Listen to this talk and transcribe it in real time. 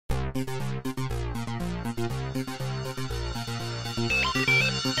Hello,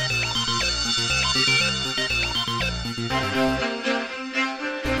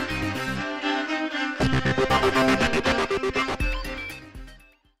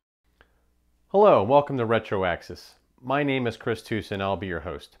 and welcome to Retro Axis. My name is Chris Tusa and I'll be your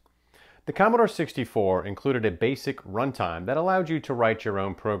host. The Commodore 64 included a basic runtime that allowed you to write your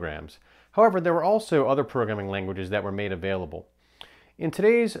own programs. However, there were also other programming languages that were made available. In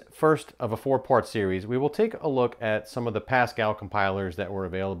today's first of a four-part series, we will take a look at some of the Pascal compilers that were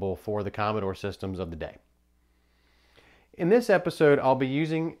available for the Commodore systems of the day. In this episode, I'll be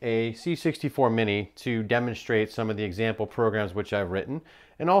using a C64 Mini to demonstrate some of the example programs which I've written,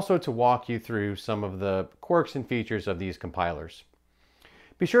 and also to walk you through some of the quirks and features of these compilers.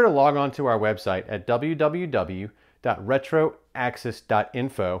 Be sure to log on to our website at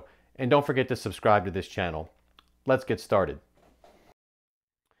www.retroaxis.info, and don't forget to subscribe to this channel. Let's get started.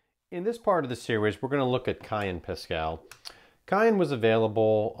 In this part of the series, we're going to look at Kyan Pascal. Kyan was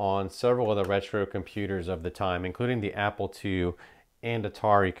available on several of the retro computers of the time, including the Apple II and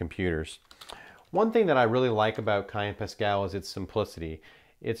Atari computers. One thing that I really like about Kyan Pascal is its simplicity.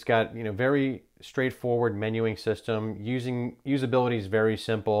 It's got, very straightforward menuing system. Usability is very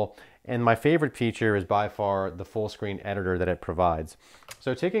simple, and my favorite feature is by far the full screen editor that it provides.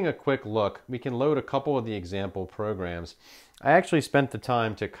 So taking a quick look, we can load a couple of the example programs. I actually spent the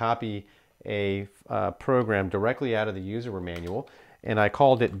time to copy a program directly out of the user manual, and I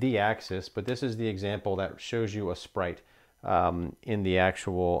called it The Axis, but this is the example that shows you a sprite in the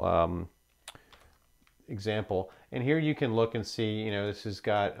actual example. And here you can look and see, this has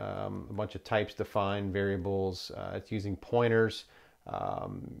got a bunch of types defined, variables. It's using pointers,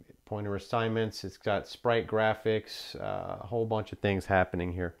 pointer assignments. It's got sprite graphics, a whole bunch of things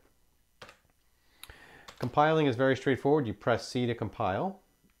happening here. Compiling is very straightforward. You press C to compile.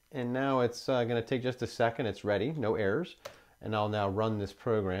 And now it's going to take just a second. It's ready, no errors. And I'll now run this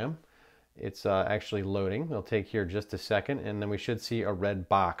program. It's actually loading. It'll take here just a second, and then we should see a red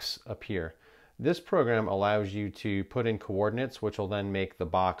box appear. This program allows you to put in coordinates, which will then make the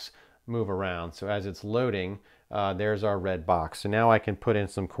box move around. So as it's loading, there's our red box. So now I can put in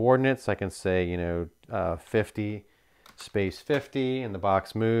some coordinates. I can say, 50 space 50, and the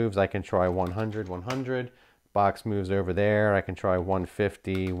box moves. I can try 100, 100. Box moves over there. I can try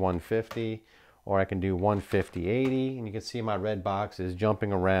 150, 150, or I can do 150, 80, and you can see my red box is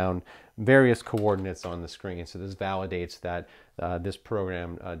jumping around various coordinates on the screen. So this validates that this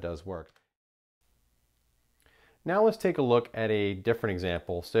program does work. Now let's take a look at a different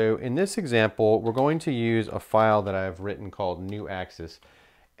example. So in this example, we're going to use a file that I've written called New Axis.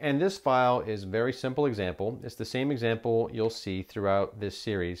 And this file is a very simple example. It's the same example you'll see throughout this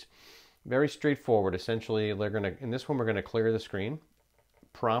series. Very straightforward. Essentially, in this one, we're going to clear the screen,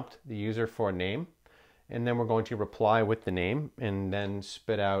 prompt the user for a name, and then we're going to reply with the name and then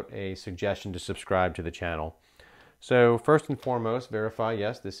spit out a suggestion to subscribe to the channel. So first and foremost, verify,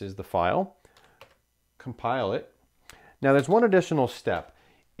 yes, this is the file. Compile it. Now there's one additional step.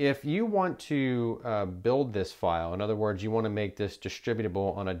 If you want to build this file, in other words, you want to make this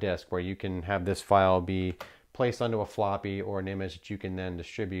distributable on a disk where you can have this file be placed onto a floppy or an image that you can then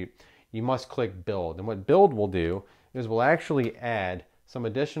distribute, you must click Build. And what Build will do is we'll actually add some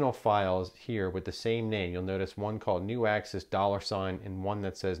additional files here with the same name. You'll notice one called New Axis $, and one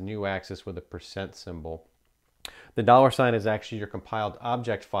that says New Axis with a % symbol. The $sign is actually your compiled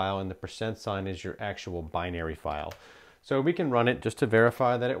object file, and the % is your actual binary file. So we can run it just to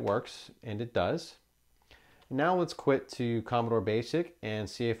verify that it works, and it does. Now let's quit to Commodore Basic and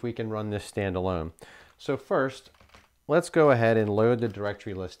see if we can run this standalone. So first, let's go ahead and load the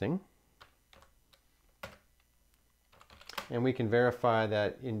directory listing. And we can verify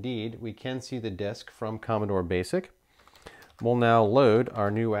that indeed we can see the disk from Commodore Basic. We'll now load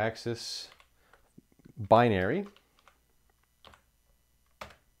our New Axis binary.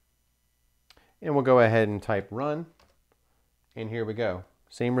 And we'll go ahead and type run. And here we go.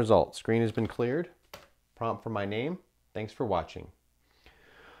 Same result. Screen has been cleared. Prompt for my name. Thanks for watching.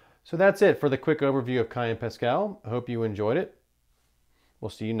 So that's it for the quick overview of Kyan Pascal. I hope you enjoyed it.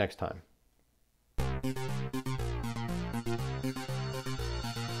 We'll see you next time.